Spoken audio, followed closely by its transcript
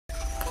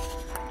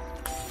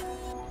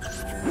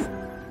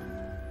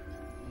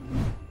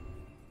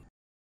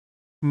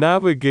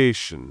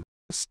Navigation.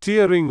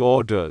 Steering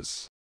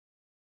orders.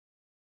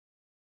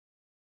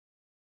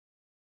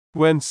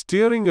 When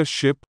steering a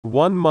ship,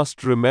 one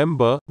must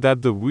remember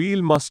that the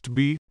wheel must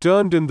be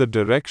turned in the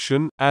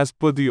direction as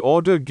per the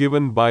order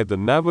given by the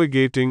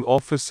navigating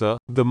officer,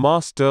 the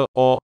master,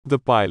 or the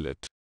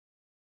pilot.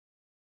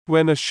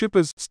 When a ship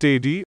is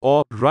steady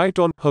or right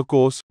on her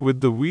course with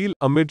the wheel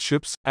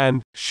amidships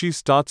and she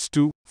starts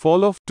to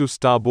fall off to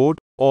starboard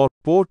or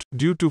port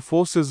due to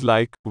forces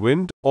like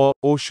wind or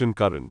ocean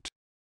current.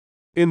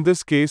 In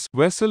this case,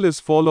 vessel is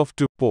fall off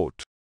to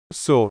port.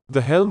 So,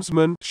 the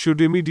helmsman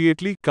should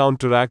immediately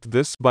counteract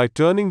this by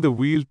turning the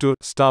wheel to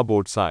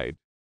starboard side.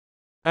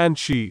 And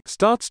she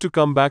starts to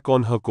come back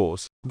on her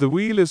course. The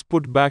wheel is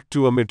put back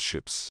to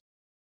amidships.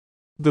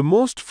 The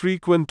most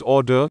frequent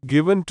order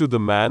given to the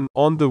man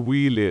on the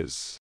wheel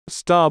is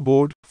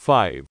starboard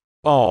 5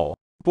 or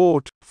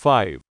port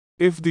 5.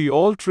 If the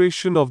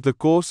alteration of the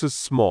course is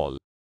small,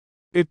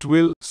 it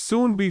will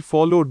soon be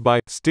followed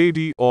by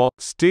steady or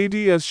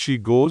steady as she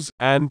goes,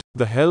 and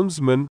the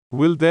helmsman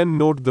will then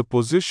note the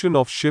position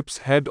of ship's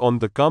head on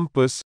the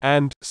compass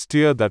and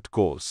steer that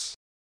course.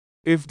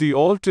 If the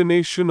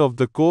alternation of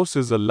the course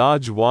is a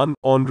large one,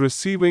 on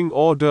receiving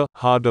order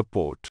harder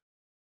port,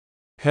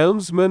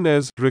 helmsman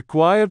is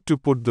required to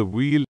put the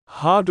wheel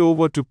hard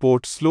over to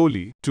port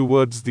slowly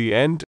towards the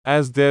end,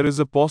 as there is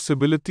a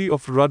possibility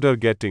of rudder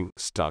getting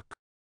stuck.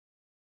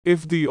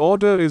 If the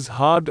order is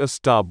hard a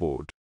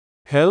starboard,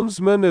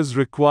 helmsman is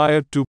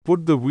required to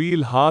put the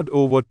wheel hard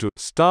over to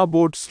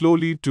starboard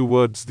slowly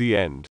towards the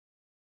end.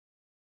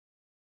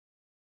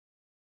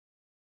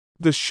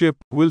 The ship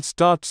will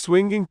start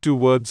swinging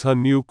towards her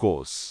new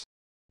course.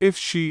 If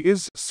she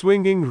is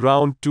swinging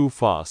round too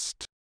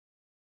fast,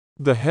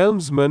 the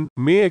helmsman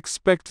may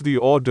expect the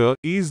order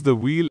ease the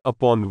wheel,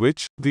 upon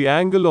which the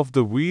angle of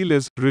the wheel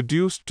is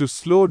reduced to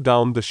slow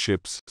down the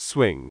ship's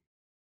swing.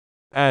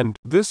 And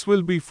this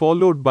will be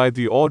followed by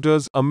the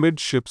orders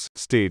amidships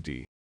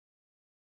steady.